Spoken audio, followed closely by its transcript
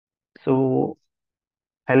So,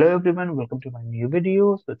 hello everyone, welcome to my new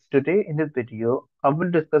video. So, today in this video, I will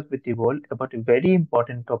discuss with you all about a very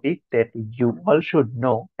important topic that you all should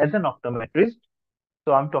know as an optometrist.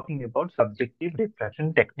 So, I'm talking about subjective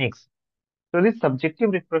refraction techniques. So, this subjective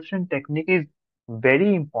refraction technique is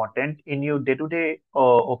very important in your day-to-day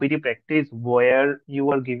OPD practice where you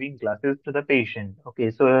are giving glasses to the patient. Okay,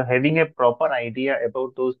 so having a proper idea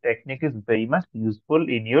about those techniques is very much useful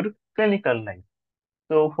in your clinical life.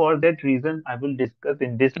 So for that reason, I will discuss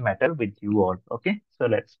in this matter with you all. Okay, so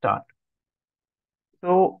let's start.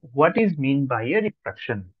 So what is mean by a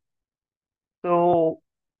refraction? So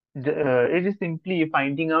it is simply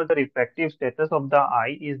finding out the refractive status of the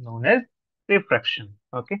eye is known as refraction.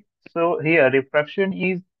 Okay, so here refraction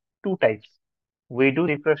is two types. We do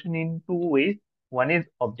refraction in two ways. One is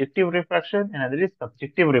objective refraction, another is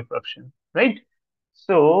subjective refraction, right?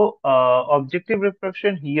 So objective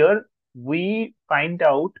refraction here we find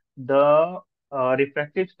out the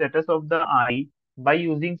refractive status of the eye by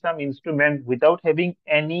using some instrument without having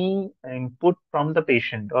any input from the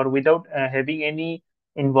patient or without having any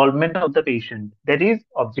involvement of the patient. That is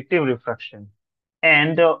objective refraction.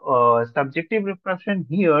 And subjective refraction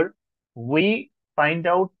here, we find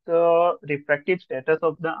out the refractive status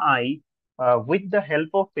of the eye with the help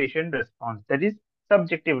of patient response. That is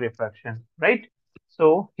subjective refraction, right?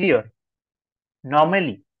 So here,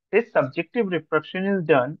 normally, this subjective refraction is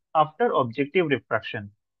done after objective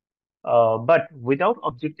refraction. But without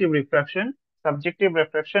objective refraction, subjective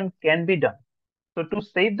refraction can be done. So to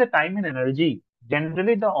save the time and energy,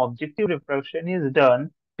 generally the objective refraction is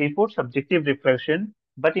done before subjective refraction,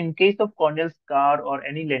 but in case of corneal scar or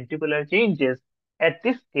any lenticular changes, at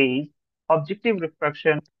this case, objective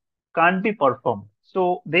refraction can't be performed.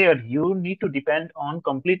 So there you need to depend on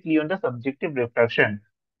completely on the subjective refraction.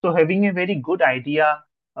 So having a very good idea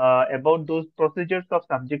about those procedures of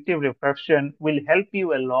subjective refraction will help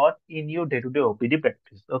you a lot in your day-to-day OPD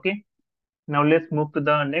practice. Okay. Now let's move to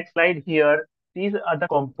the next slide here. These are the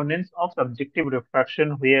components of subjective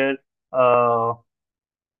refraction where uh,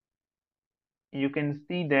 you can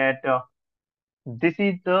see that this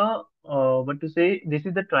is the what to say, this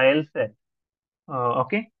is the trial set.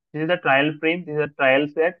 Okay, this is the trial frame, this is a trial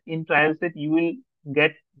set. In trial set, you will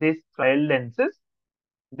get this trial lenses.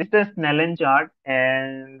 This is the Snellen chart,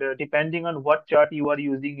 and depending on what chart you are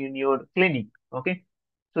using in your clinic, okay.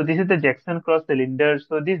 So this is the Jackson cross cylinder.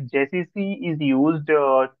 So this JCC is used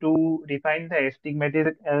to define the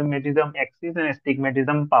astigmatism axis and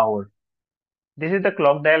astigmatism power. This is the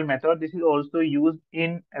clock dial method. This is also used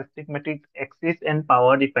in astigmatic axis and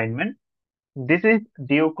power refinement. This is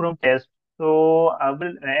duochrome test. So I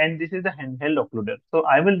will, and this is the handheld occluder. So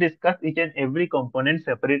I will discuss each and every component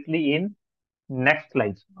separately in next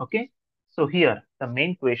slides. Okay. So here the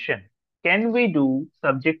main question: can we do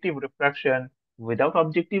subjective refraction without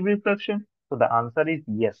objective refraction? So the answer is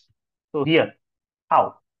yes. So here,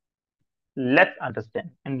 how? Let's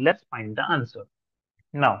understand and let's find the answer.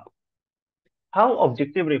 Now, how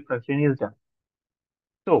objective refraction is done?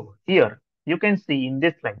 So here you can see in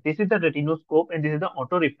this slide, this is the retinoscope and this is the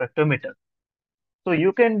autorefractometer. So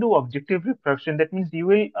you can do objective refraction. That means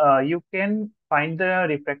you can find the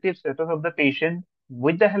refractive status of the patient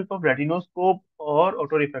with the help of retinoscope or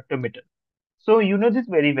autorefractometer. So you know this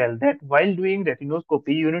very well that while doing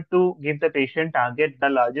retinoscopy, you need to give the patient target the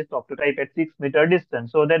largest optotype at 6 meter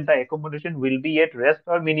distance so that the accommodation will be at rest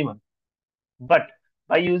or minimum. But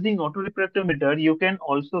by using autorefractometer, you can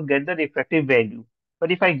also get the refractive value.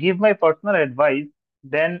 But if I give my personal advice,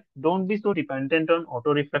 then don't be so dependent on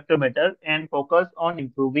autorefractometer and focus on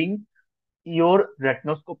improving your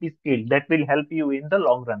retinoscopy skill. That will help you in the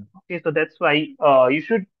long run. Okay, so that's why you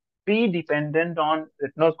should be dependent on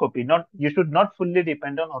retinoscopy. Not you should not fully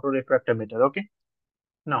depend on autorefractometer. Okay.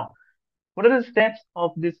 Now, what are the steps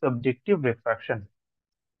of this subjective refraction?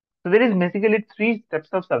 So there is basically three steps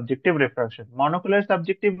of subjective refraction: monocular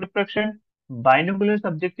subjective refraction, binocular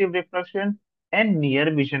subjective refraction, and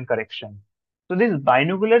near vision correction. So this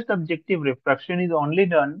binocular subjective refraction is only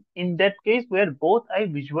done in that case where both eye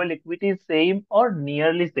visual acuity is same or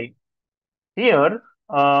nearly same. Here,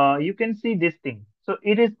 you can see this thing. So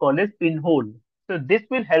it is called as pinhole. So this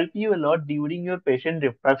will help you a lot during your patient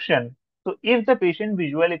refraction. So if the patient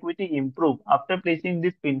visual acuity improve after placing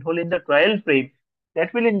this pinhole in the trial frame,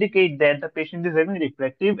 that will indicate that the patient is having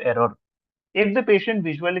refractive error. If the patient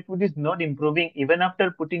visual acuity is not improving even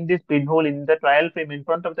after putting this pinhole in the trial frame in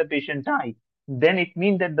front of the patient's eye, then it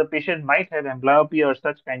means that the patient might have amblyopia or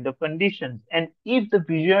such kind of conditions. And if the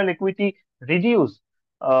visual acuity reduce,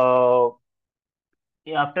 uh,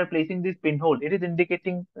 after placing this pinhole, it is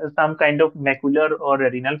indicating some kind of macular or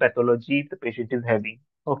retinal pathology the patient is having.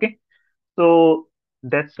 Okay. So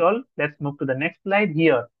that's all. Let's move to the next slide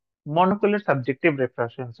here. Monocular subjective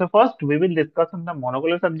refraction. So first we will discuss on the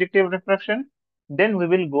monocular subjective refraction. Then we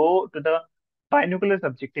will go to the binocular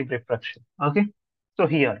subjective refraction. Okay. So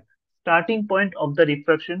here, starting point of the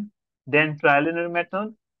refraction, then trial and error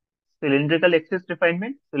method, cylindrical axis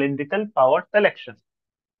refinement, cylindrical power selection.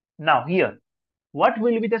 Now here, what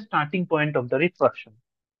will be the starting point of the refraction?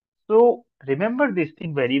 So remember this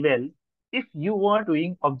thing very well. If you are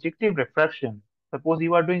doing objective refraction, suppose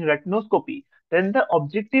you are doing retinoscopy, then the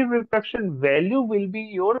objective refraction value will be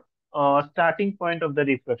your starting point of the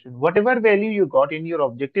refraction. Whatever value you got in your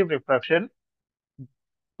objective refraction,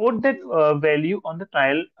 put that value on the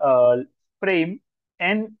trial frame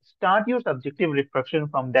and start your subjective refraction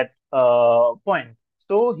from that point.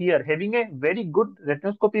 So here, having a very good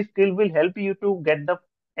retinoscopy skill will help you to get the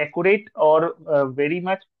accurate or very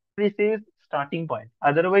much precise starting point.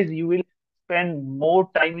 Otherwise, you will spend more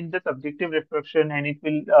time in the subjective refraction and it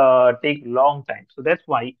will take long time. So that's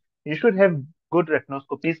why you should have good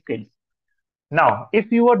retinoscopy skills. Now,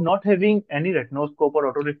 if you are not having any retinoscope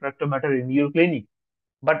or autorefractometer in your clinic,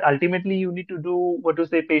 but ultimately you need to do what to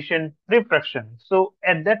say patient refraction. So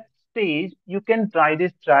at that stage, you can try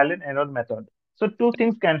this trial and error method. So two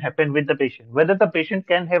things can happen with the patient, whether the patient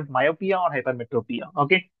can have myopia or hypermetropia.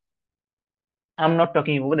 Okay, I'm not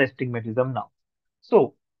talking about astigmatism now.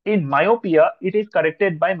 So in myopia, it is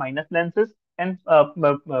corrected by minus lenses, and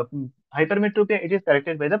hypermetropia, it is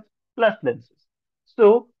corrected by the plus lenses.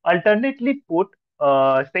 So alternately put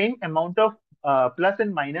same amount of plus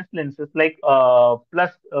and minus lenses, like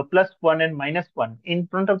plus one and minus one, in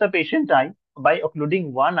front of the patient eye by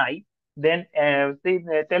occluding one eye. Then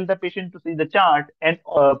tell the patient to see the chart and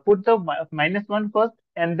put the minus one first,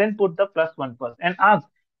 and then put the plus one first, and ask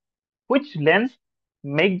which lens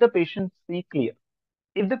make the patient see clear.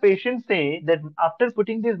 If the patient say that after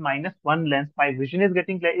putting this minus one lens, my vision is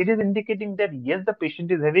getting clear, it is indicating that yes, the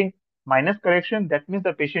patient is having minus correction. That means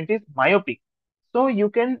the patient is myopic. So you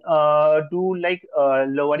can do like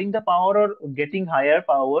lowering the power or getting higher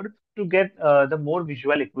power to get the more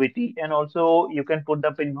visual acuity, and also you can put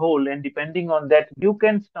the pinhole, and depending on that, you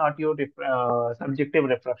can start your subjective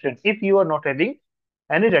refraction if you are not having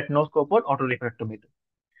any retinoscope or autorefractometer.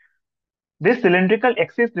 This cylindrical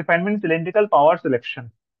axis refinement, cylindrical power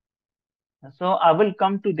selection. So I will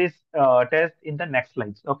come to this test in the next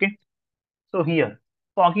slides. Okay. So here,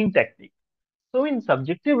 fogging technique. So in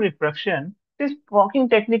subjective refraction, this fogging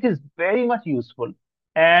technique is very much useful.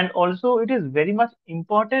 And also it is very much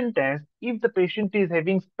important test if the patient is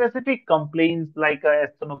having specific complaints like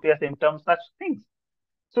asthenopia symptoms, such things.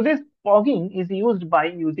 So this fogging is used by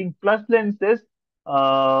using plus lenses,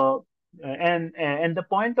 uh, and the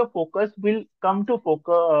point of focus will come to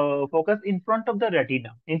focus in front of the retina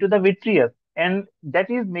into the vitreous, and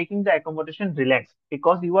that is making the accommodation relaxed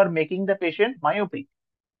because you are making the patient myopic.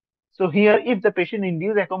 So here, if the patient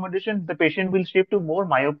induce accommodation, the patient will shift to more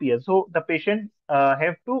myopia. So the patient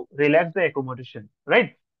have to relax the accommodation,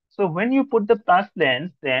 right? So when you put the plus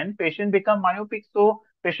lens, then patient become myopic. So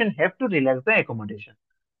patient have to relax the accommodation.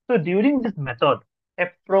 So during this method, a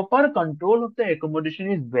proper control of the accommodation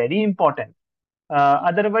is very important.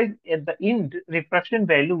 Otherwise, at the end, refraction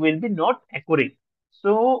value will be not accurate.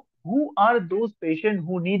 So, who are those patients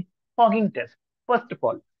who need fogging test? First of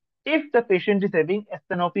all, if the patient is having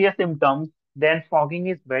asthenopia symptoms, then fogging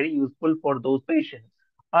is very useful for those patients.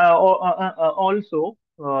 Also,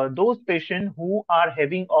 those patients who are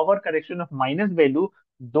having overcorrection of minus value,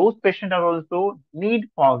 those patients are also need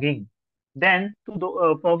fogging. Then,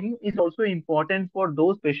 fogging is also important for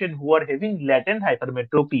those patients who are having latent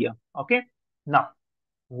hypermetropia. Okay. Now,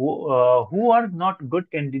 who are not good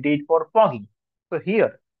candidate for fogging? So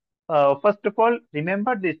here, first of all,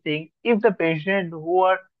 remember this thing. If the patient who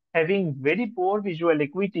are having very poor visual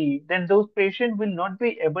acuity, then those patients will not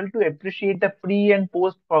be able to appreciate the pre and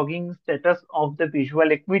post fogging status of the visual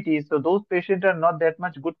acuity. So those patients are not that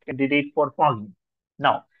much good candidate for fogging.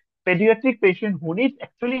 Now, pediatric patient who needs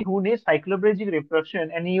cycloplegic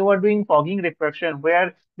refraction, and you are doing fogging refraction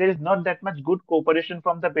where there is not that much good cooperation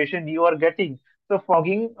from the patient you are getting. So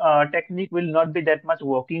fogging technique will not be that much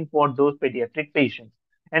working for those pediatric patients.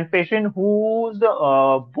 And patient whose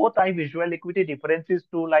both eye visual acuity difference is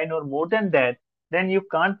 2 line or more than that, then you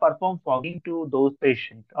can't perform fogging to those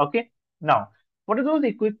patients. Okay. Now, what are those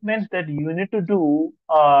equipments that you need to do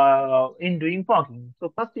in doing fogging?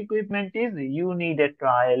 So first equipment is you need a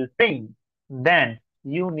trial frame. Then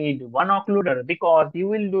you need one occluder because you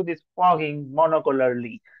will do this fogging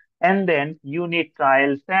monocularly. And then you need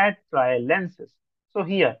trial set, trial lenses. So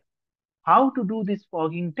here, how to do this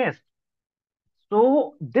fogging test?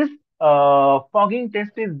 So this fogging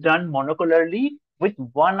test is done monocularly with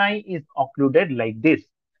one eye is occluded like this.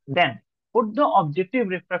 Then put the objective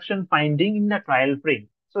refraction finding in the trial frame.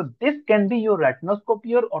 So this can be your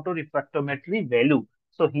retinoscopy or autorefractometry value.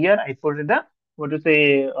 So here I put the what to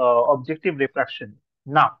say objective refraction.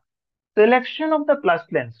 Now selection of the plus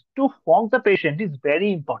lens to fog the patient is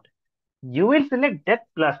very important. You will select that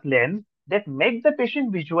plus lens that makes the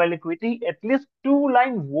patient visual acuity at least two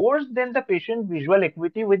lines worse than the patient visual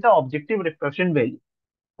acuity with the objective refraction value.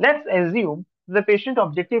 Let's assume the patient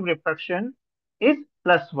objective refraction is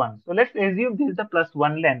plus one. So let's assume this is the plus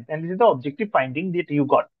one lens and this is the objective finding that you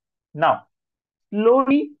got. Now,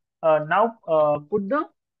 slowly put the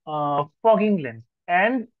fogging lens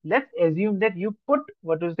and let's assume that you put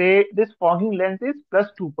what to say this fogging lens is plus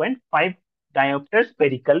 2.5 diopter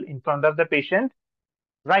spherical in front of the patient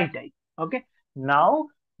right eye. Okay. Now,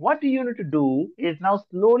 what you need to do is now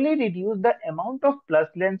slowly reduce the amount of plus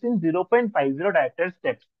lens in 0.50 diopter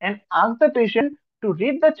steps and ask the patient to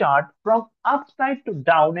read the chart from upside to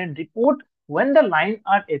down and report when the lines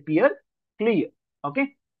are appear clear.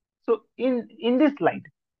 Okay. So in this slide,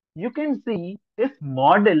 you can see this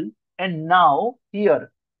model and now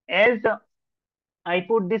here as I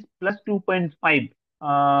put this plus 2.5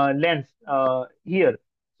 lens here.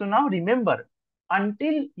 So now remember,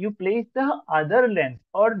 until you place the other lens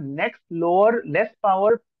or next lower, less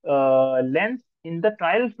power lens in the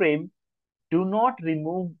trial frame, do not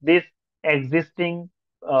remove this existing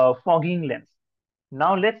fogging lens.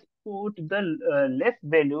 Now let's put the less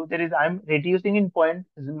value. There is I'm reducing in point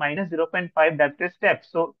minus 0.5 diopter step.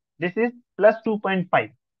 So this is plus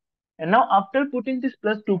 2.5. And now after putting this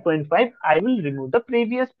plus 2.5, I will remove the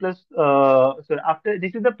previous plus, so after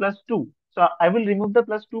this is the plus 2. So I will remove the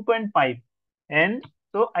plus 2.5. And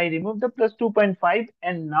so I remove the plus 2.5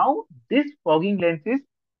 and now this fogging length is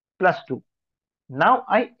plus 2. Now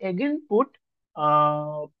I again put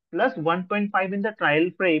plus 1.5 in the trial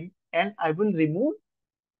frame and I will remove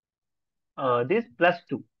this plus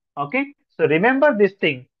 2. Okay. So remember this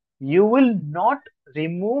thing. You will not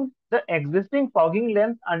remove the existing fogging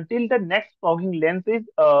lens until the next fogging lens is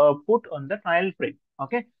put on the trial frame.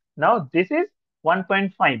 Okay. Now this is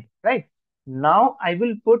 1.5, right? Now I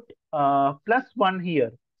will put plus 1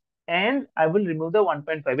 here and I will remove the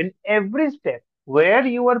 1.5. In every step where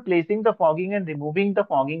you are placing the fogging and removing the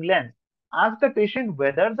fogging lens, ask the patient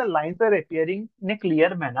whether the lines are appearing in a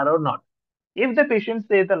clear manner or not. If the patient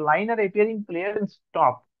says the line are appearing clear, then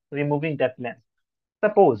stop removing that lens.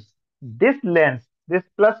 Suppose this lens, this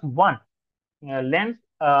plus one lens,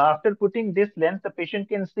 after putting this lens, the patient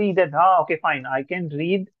can see that, okay, fine, I can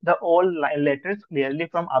read the all letters clearly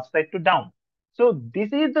from upside to down. So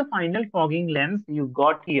this is the final fogging lens you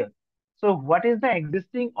got here. So what is the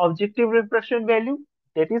existing objective refraction value?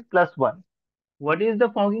 That is plus one. What is the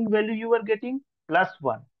fogging value you are getting? Plus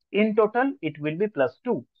 1. In total, it will be plus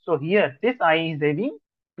 2. So here, this eye is having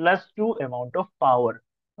plus 2 amount of power.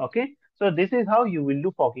 Okay. So this is how you will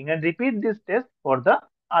do fogging and repeat this test for the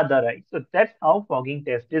other eye. So that's how fogging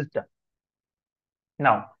test is done.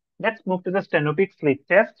 Now, let's move to the stenopic slit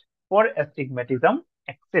test for astigmatism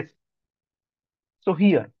axis. So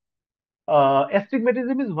here,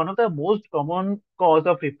 astigmatism is one of the most common cause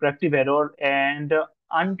of refractive error, and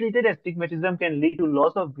untreated astigmatism can lead to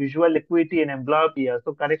loss of visual acuity and amblyopia.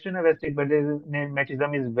 So correction of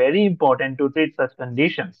astigmatism is very important to treat such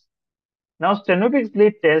conditions. Now, stenopic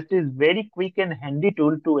slit test is very quick and handy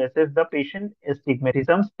tool to assess the patient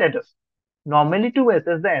astigmatism status. Normally, to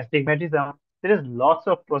assess the astigmatism, there is lots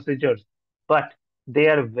of procedures, but they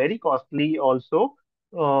are very costly also.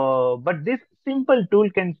 But this simple tool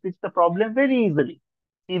can fix the problem very easily.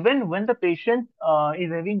 Even when the patient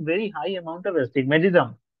is having very high amount of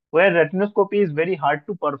astigmatism, where retinoscopy is very hard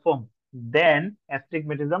to perform, then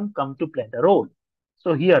astigmatism come to play the role.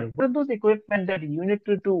 So here, what are those equipment that you need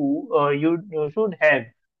to do, you should have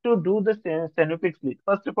to do the stenopic slit?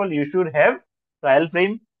 First of all, you should have trial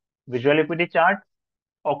frame, visual acuity chart,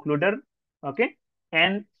 occluder, okay,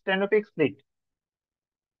 and stenopic slit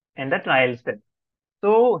and the trial step.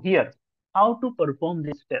 So here, how to perform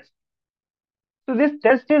this test? So this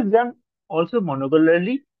test is done also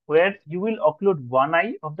monocularly, where you will occlude one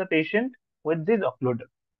eye of the patient with this occluder.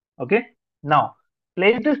 Okay. Now,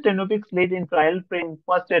 place the stenopic slit in trial frame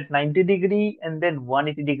first at 90 degree and then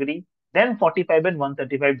 180 degree, then 45 and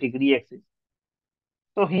 135 degree axis.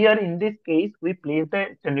 So here in this case, we place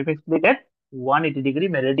the stenopic slit at 180 degree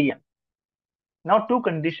meridian. Now, two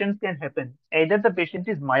conditions can happen. Either the patient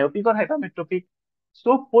is myopic or hypermetropic.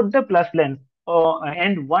 So put the plus lens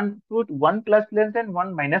and put one plus lens and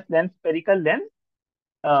one minus lens, spherical lens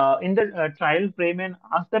in the trial frame and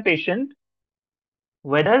ask the patient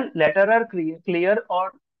whether latter are clear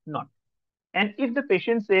or not. And if the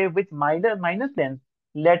patient say with minus lens,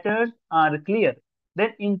 letters are clear,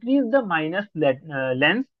 then increase the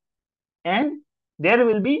lens, and there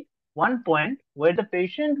will be one point where the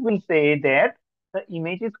patient will say that the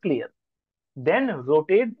image is clear. Then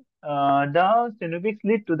rotate the synovic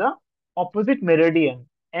slit to the opposite meridian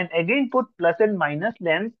and again put plus and minus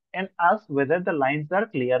lens and ask whether the lines are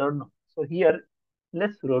clear or not. So here,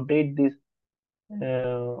 let's rotate this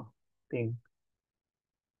uh, thing.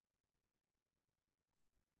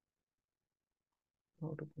 How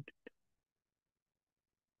to put it?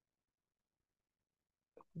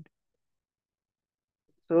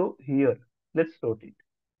 So here, let's rotate.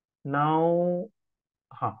 Now,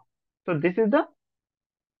 huh. So this is the,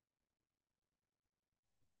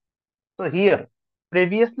 so here,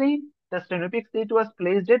 previously the synovic slit was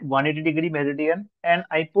placed at 180-degree meridian and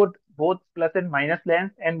I put both plus and minus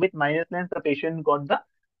lens, and with minus lens the patient got the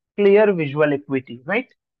clear visual acuity, right?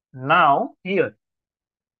 Now here,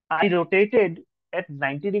 I rotated at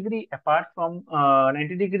 90 degree apart from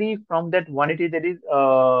 90 degree from that 180, that is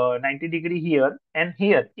 90 degree here and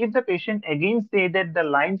here. If the patient again say that the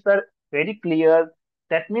lines are very clear,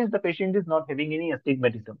 that means the patient is not having any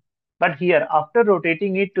astigmatism. But here, after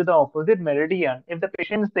rotating it to the opposite meridian, if the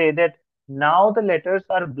patient say that now the letters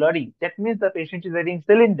are blurry, that means the patient is having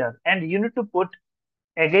cylinder, and you need to put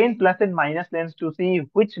again plus and minus lens to see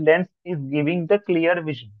which lens is giving the clear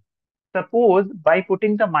vision. Suppose by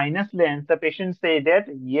putting the minus lens, the patient say that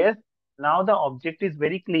yes, now the object is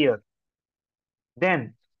very clear.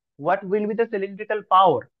 Then what will be the cylindrical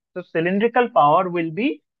power? So cylindrical power will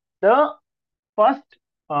be the first,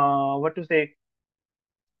 what to say,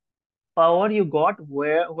 power you got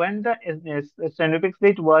where when the centrifugal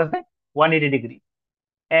slit was at 180 degree,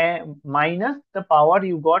 and minus the power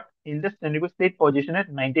you got in the centrifugal slit position at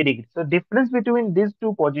 90 degrees. So difference between these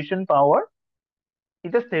two position power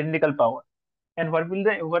is the cylindrical power. And what will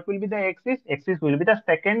be the axis? Axis will be the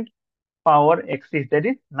second power axis, that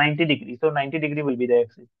is 90 degrees. So 90 degree will be the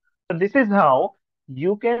axis. So this is how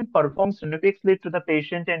you can perform synovic slit to the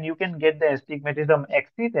patient and you can get the astigmatism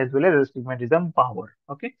axis as well as astigmatism power.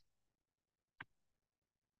 Okay.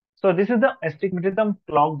 So this is the astigmatism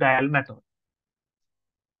clock dial method.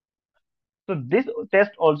 So this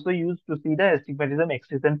test also used to see the astigmatism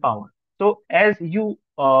axis and power. So as you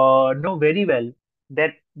know very well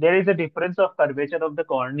that there is a difference of curvature of the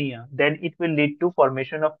cornea, then it will lead to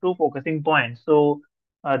formation of two focusing points. So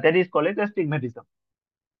that is called as astigmatism.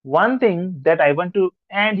 One thing that I want to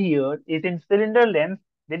add here is in cylinder lens,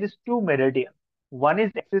 there is two meridian. One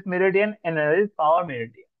is axis meridian and another is power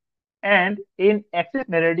meridian. And in axis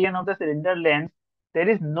meridian of the cylinder lens, there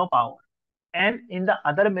is no power. And in the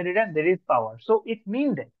other meridian, there is power. So it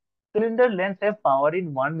means that cylinder lens have power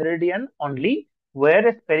in one meridian only,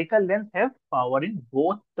 whereas spherical lens have power in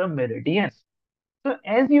both the meridians. So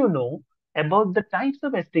as you know about the types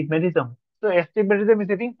of astigmatism, so astigmatism is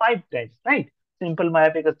having five types, right? Simple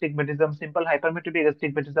myopic astigmatism, simple hypermetropic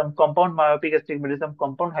astigmatism, compound myopic astigmatism,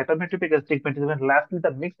 compound hypermetropic astigmatism, and lastly the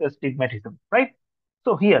mixed astigmatism, right?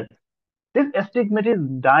 So here, this astigmatic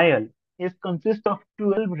dial is consists of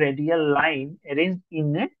 12 radial lines arranged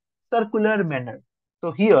in a circular manner.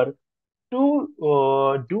 So here,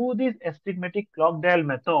 to do this astigmatic clock dial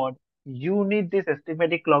method, you need this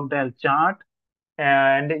astigmatic clock dial chart,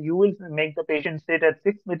 and you will make the patient sit at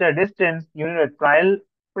 6 meter distance. You need a trial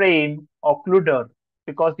frame occluder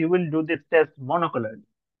because you will do this test monocularly.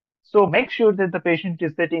 So make sure that the patient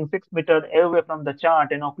is sitting 6 meter away from the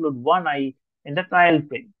chart and occlude one eye in the trial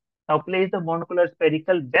frame. Now place the monocular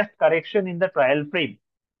spherical best correction in the trial frame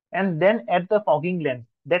and then add the fogging lens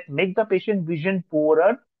that make the patient vision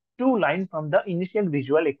poorer two lines from the initial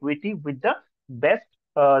visual acuity with the best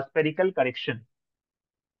spherical correction.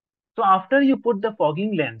 So after you put the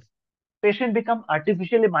fogging lens, patient become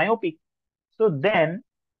artificially myopic. So then,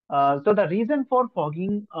 so the reason for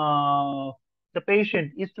fogging the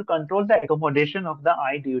patient is to control the accommodation of the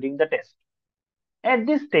eye during the test. At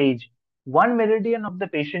this stage, one meridian of the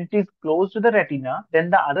patient is close to the retina,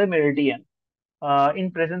 then the other meridian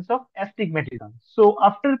in presence of astigmatism. So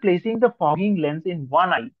after placing the fogging lens in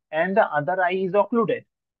one eye and the other eye is occluded,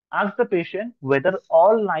 ask the patient whether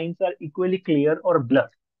all lines are equally clear or blurred.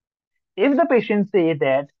 If the patient say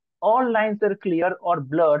that all lines are clear or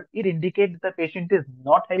blurred, it indicates the patient is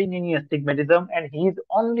not having any astigmatism and he is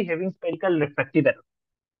only having spherical refractive error.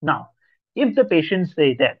 Now, if the patient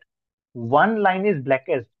say that one line is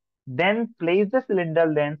blackest, then place the cylinder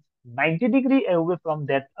lens 90 degree away from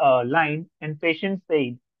that line and patient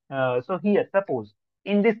said, so here, suppose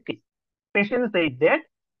in this case, patient said that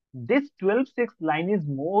this 12-6 line is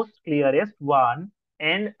most clearest one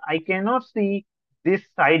and I cannot see this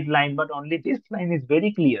side line, but only this line is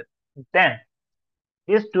very clear. Then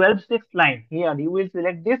this 12 6 line here, you will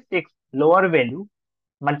select this 6 lower value,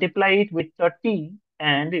 multiply it with 30,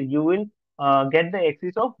 and you will get the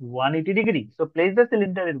axis of 180 degree. So place the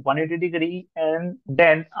cylinder at 180 degree and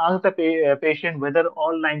then ask the patient whether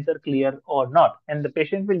all lines are clear or not. And the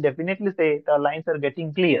patient will definitely say the lines are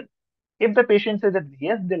getting clear. If the patient says that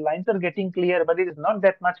yes, the lines are getting clear, but it is not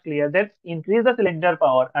that much clear, then increase the cylinder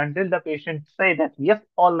power until the patient say that yes,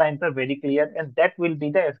 all lines are very clear, and that will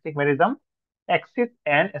be the astigmatism axis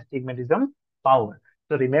and astigmatism power.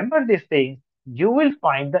 So remember this thing, you will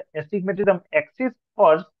find the astigmatism axis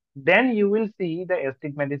first, then you will see the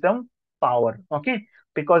astigmatism power. Okay,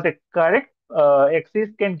 because a correct axis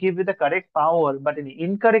can give you the correct power, but an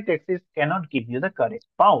incorrect axis cannot give you the correct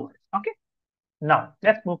power. Okay. Now,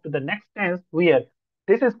 let's move to the next tense where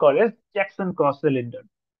this is called as Jackson cross cylinder.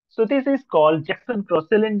 So this is called Jackson cross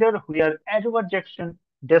cylinder where Edward Jackson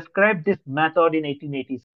described this method in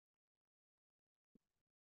 1880s.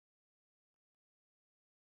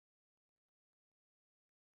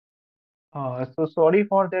 So sorry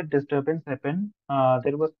for that disturbance happen.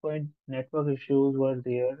 There was point network issues were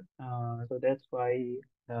there. So that's why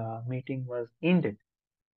the meeting was ended.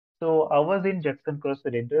 So I was in Jackson Cross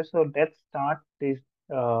cylinder. So let's start this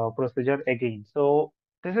procedure again. So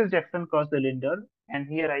this is Jackson Cross cylinder, and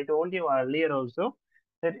here I told you earlier also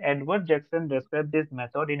that Edward Jackson described this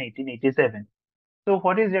method in 1887. So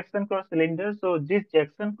what is Jackson cross cylinder? So this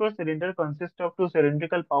Jackson cross cylinder consists of two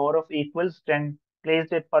cylindrical power of equal strength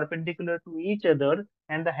placed at perpendicular to each other,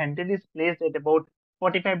 and the handle is placed at about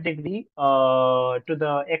 45 degree to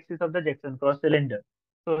the axis of the Jackson cross cylinder.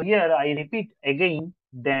 So here I repeat again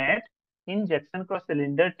that in Jackson cross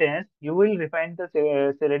cylinder test, you will refine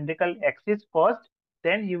the cylindrical axis first,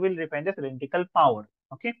 then you will refine the cylindrical power.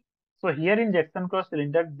 Okay. So here in Jackson cross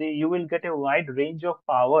cylinder, you will get a wide range of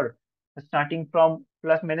power starting from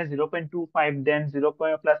plus minus 0.25, then 0.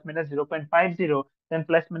 Plus minus 0.50, then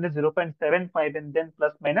plus minus 0.75, and then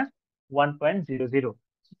plus minus 1.00. So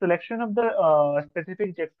selection of the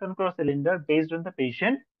specific Jackson cross cylinder based on the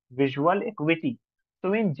patient visual acuity.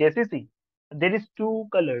 So in JCC, there is two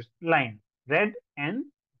colors line, red and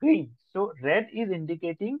green. So red is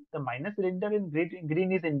indicating the minus cylinder and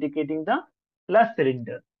green is indicating the plus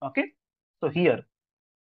cylinder. Okay. So here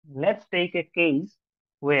let's take a case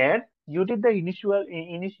where you did the initial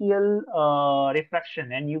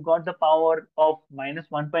refraction and you got the power of minus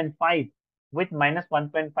 1.5 with minus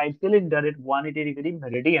 1.5 cylinder at 180 degree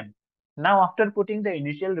meridian. Now, after putting the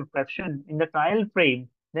initial refraction in the trial frame,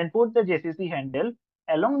 then put the JCC handle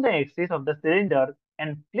along the axis of the cylinder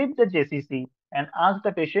and flip the JCC and ask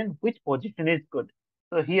the patient which position is good.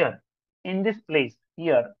 So here, in this place,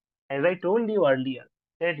 here, as I told you earlier,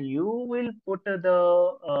 that you will put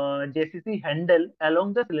the JCC handle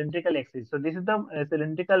along the cylindrical axis. So this is the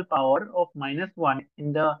cylindrical power of minus 1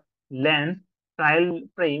 in the lens trial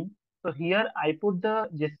frame. So here I put the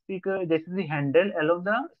JCC handle along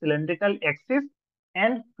the cylindrical axis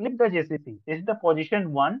and flip the JCC. This is the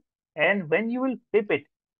position 1. And when you will flip it,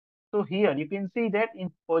 so here you can see that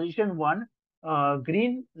in position 1,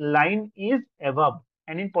 green line is above.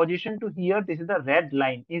 And in position 2 here, this is the red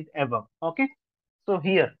line is above. Okay. So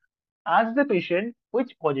here, ask the patient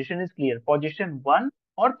which position is clear, position 1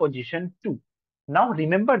 or position 2. Now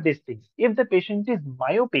remember these things. If the patient is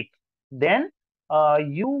myopic, then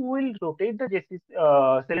you will rotate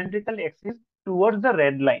the cylindrical axis towards the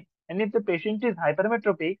red line. And if the patient is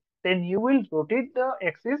hypermetropic, then you will rotate the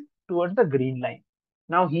axis towards the green line.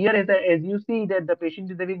 Now here, as you see that the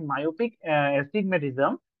patient is having myopic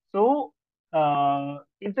astigmatism, so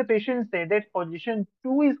if the patient say that position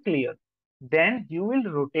 2 is clear, then you will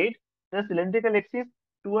rotate the cylindrical axis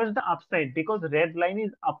towards the upside because red line is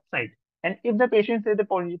upside. And if the patient says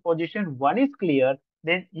the position 1 is clear,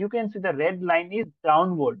 then you can see the red line is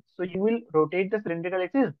downward. So you will rotate the cylindrical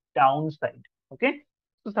axis downside. Okay.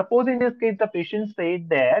 So suppose in this case, the patient said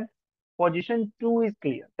that position 2 is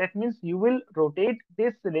clear. That means you will rotate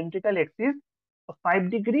this cylindrical axis 5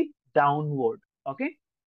 degree downward. Okay.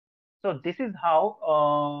 So this is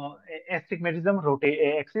how astigmatism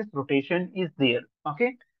axis rotation is there.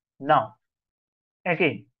 Okay. Now,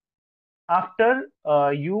 again, after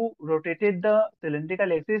you rotated the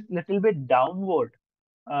cylindrical axis little bit downward,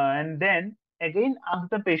 and then again ask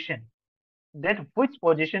the patient that which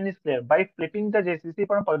position is clear by flipping the JCC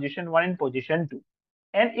from position 1 and position 2.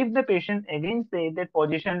 And if the patient again say that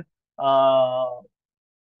position uh,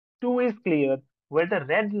 2 is clear, where the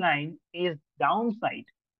red line is downside,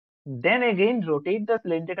 then again rotate the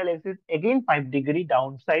cylindrical axis again 5 degree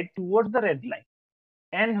downside towards the red line.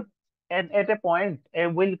 And at a point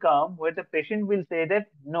will come where the patient will say that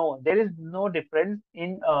no, there is no difference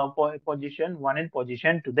in position 1 and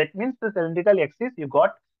position 2. That means the cylindrical axis, you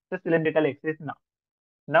got the cylindrical axis now.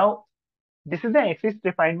 Now, this is the axis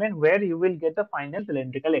refinement where you will get the final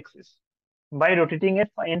cylindrical axis by rotating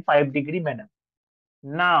it in 5-degree manner.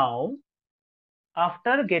 Now,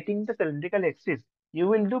 after getting the cylindrical axis, you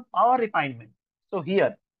will do power refinement. So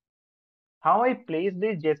here, how I place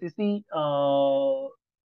this JCC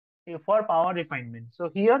for power refinement. So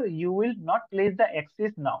here you will not place the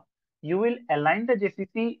axis now. You will align the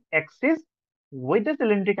JCC axis with the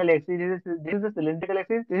cylindrical axis. This is the cylindrical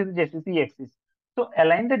axis, this is the JCC axis. So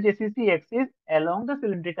align the JCC axis along the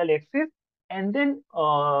cylindrical axis and then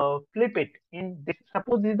flip it. In this,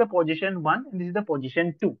 suppose this is the position 1 and this is the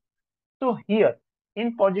position 2. So here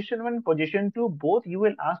in position 1 and position 2, both you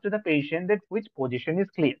will ask to the patient that which position is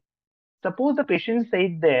clear. Suppose the patient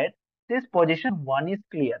said that this position 1 is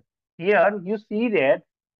clear. Here you see that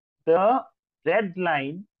the red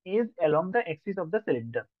line is along the axis of the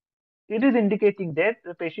cylinder. It is indicating that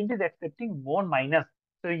the patient is accepting more minus.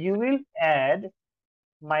 So you will add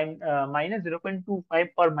minus 0.25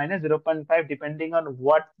 or minus 0.5 depending on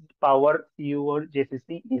what power your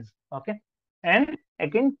JCC is. Okay. And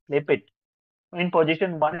again flip it in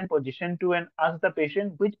position 1 and position 2 and ask the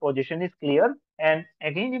patient which position is clear. And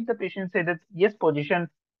again, if the patient says that yes, position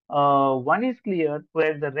 1 is clear,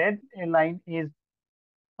 where the red line is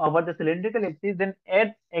over the cylindrical axis, then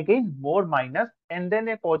add again more minus, and then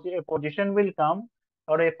a position will come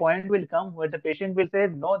or a point will come where the patient will say,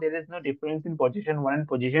 no, there is no difference in position 1 and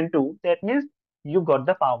position 2. That means you got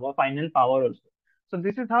the power, final power also. So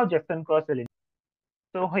this is how Jackson cross cylinder.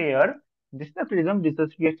 So here, this is the prism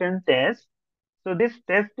dissociation test. So this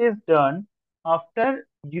test is done after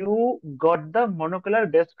you got the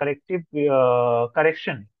monocular based corrective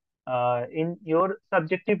correction in your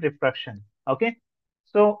subjective refraction. Okay.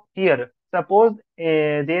 So here, suppose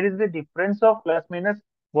there is a difference of plus minus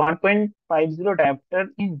 1.50 diopter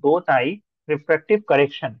in both eye refractive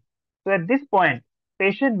correction. So at this point,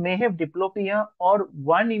 patient may have diplopia or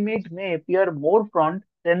one image may appear more front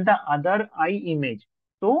than the other eye image.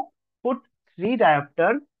 So put 3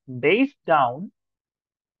 diopter base down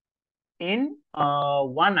in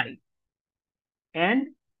one eye and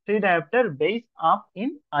 3 diopter base up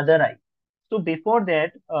in other eye. So before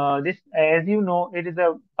that, this, as you know, it is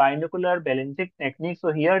a binocular balancing technique.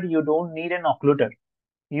 So here you don't need an occluder.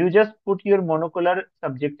 You just put your monocular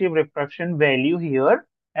subjective refraction value here,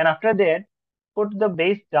 and after that, put the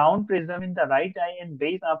base down prism in the right eye and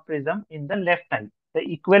base up prism in the left eye, the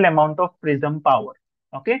equal amount of prism power.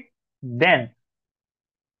 Okay. Then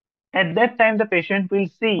at that time, the patient will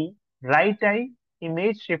see right eye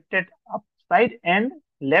image shifted upside and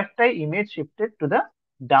left eye image shifted to the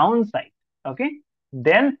downside. Okay.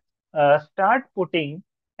 Then start putting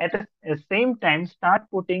at the same time, start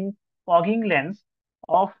putting fogging lens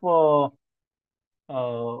of 0.50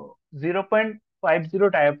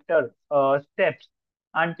 diopter steps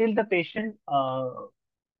until the patient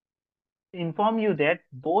inform you that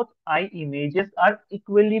both eye images are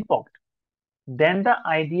equally fogged. Then the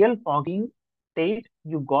ideal fogging state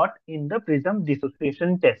you got in the prism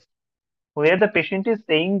dissociation test, where the patient is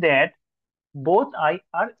saying that both eyes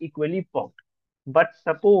are equally fogged. But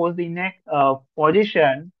suppose in a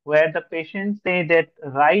position where the patient say that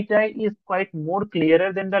right eye is quite more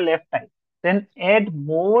clearer than the left eye, then add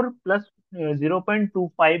more plus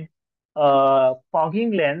 0.25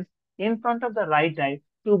 fogging lens in front of the right eye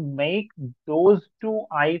to make those two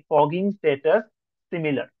eye fogging status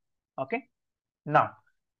similar. Okay. Now,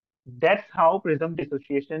 that's how prism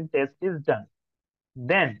dissociation test is done.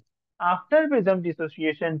 Then, after prism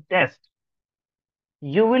dissociation test,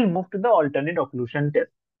 you will move to the alternate occlusion test.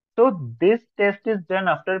 So this test is done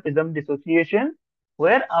after prism dissociation,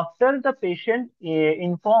 where after the patient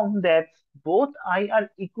informed that both eye are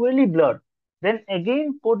equally blurred, then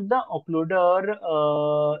again put the occluder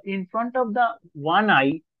in front of the one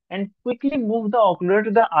eye and quickly move the occluder to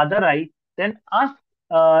the other eye. Then ask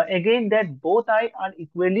again that both eye are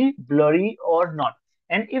equally blurry or not.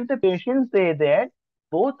 And if the patient say that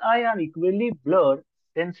both eye are equally blurred,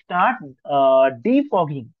 then start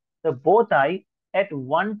defogging the both eye at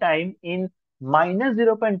one time in minus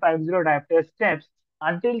 0.50 diopter steps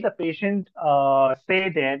until the patient say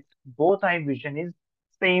that both eye vision is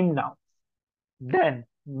same now. Then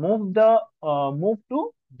move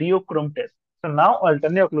to duochrome test. So now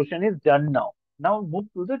alternate occlusion is done now. Now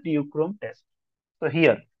move to the duochrome test. So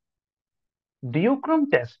here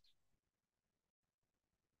duochrome test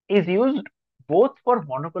is used both for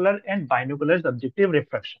monocular and binocular subjective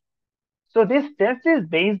refraction. So this test is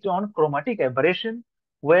based on chromatic aberration,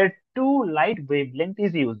 where two light wavelength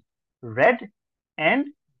is used, red and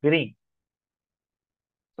green.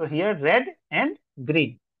 So here red and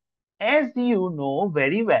green. As you know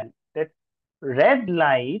very well that red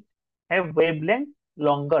light have wavelength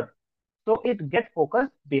longer, so it get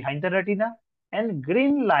focused behind the retina, and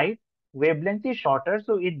green light wavelength is shorter,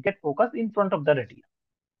 so it get focused in front of the retina.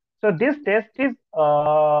 So this test is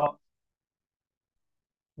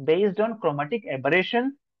based on chromatic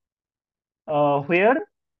aberration, where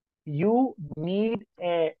you need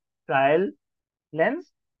a trial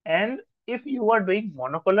lens, and if you are doing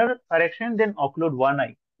monocular correction, then occlude one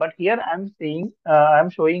eye. But here I'm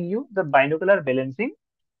showing you the binocular balancing.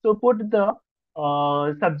 So put the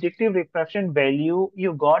subjective refraction value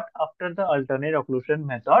you got after the alternate occlusion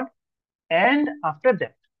method, and after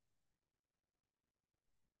that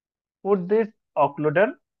put this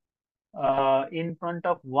occluder in front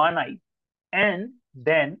of one eye, and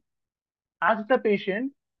then ask the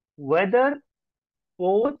patient whether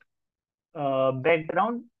both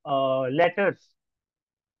background letters,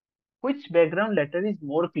 which background letter is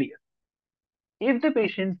more clear. If the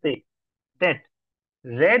patient say that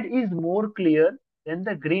red is more clear than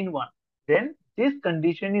the green one, then this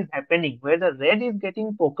condition is happening where the red is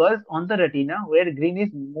getting focused on the retina, where green is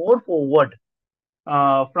more forward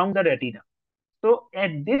from the retina. So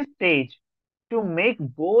at this stage, to make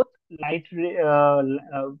both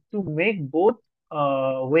to make both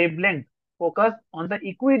wavelength focus on the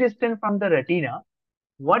equidistant from the retina,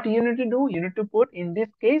 what you need to do? You need to put in this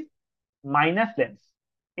case minus lens.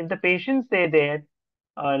 If the patient say that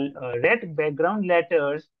red background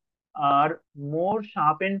letters are more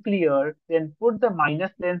sharp and clear, then put the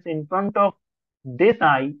minus lens in front of this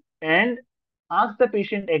eye and ask the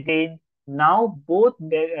patient again, now both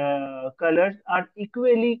colors are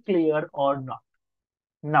equally clear or not.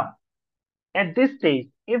 Now, at this stage,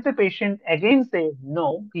 if the patient again says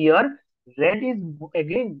no, here red is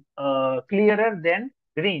again clearer than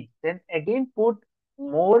green, then again put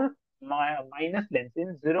more minus lens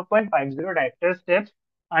in 0.50 diopter steps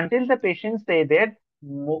until the patient say that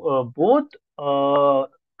both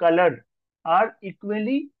color are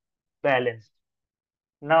equally balanced.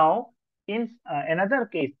 Now, in another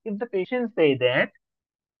case, if the patient say that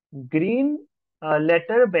green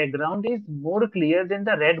letter background is more clear than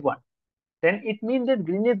the red one, then it means that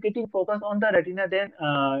green is getting focus on the retina, then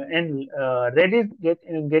and red is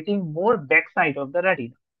getting more backside of the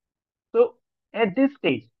retina. So at this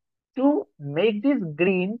stage, to make this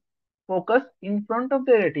green focus in front of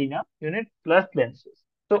the retina, you need plus lenses.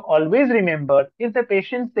 So always remember, if the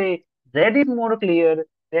patient say red is more clear,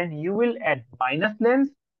 then you will add minus lens.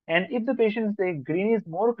 And if the patient say green is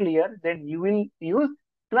more clear, then you will use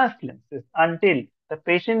plus lenses until the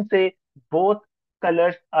patient say both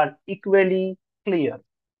colors are equally clear.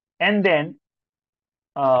 And then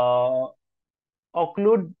uh,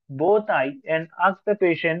 occlude both eye and ask the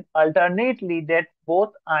patient alternately that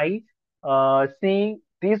both eye seeing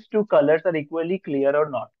these two colors are equally clear or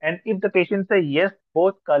not. And if the patient say yes,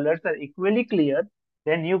 both colors are equally clear,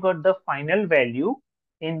 then you got the final value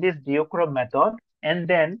in this diochrome method, and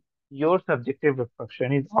then your subjective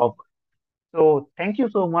refraction is over. So thank you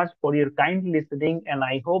so much for your kind listening, and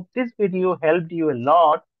I hope this video helped you a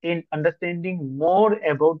lot in understanding more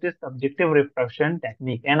about this subjective refraction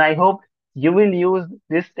technique. And I hope you will use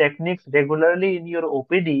these techniques regularly in your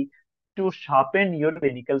OPD to sharpen your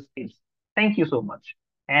clinical skills. Thank you so much.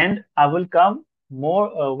 And I will come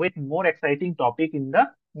more with more exciting topic in the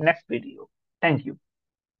next video. Thank you.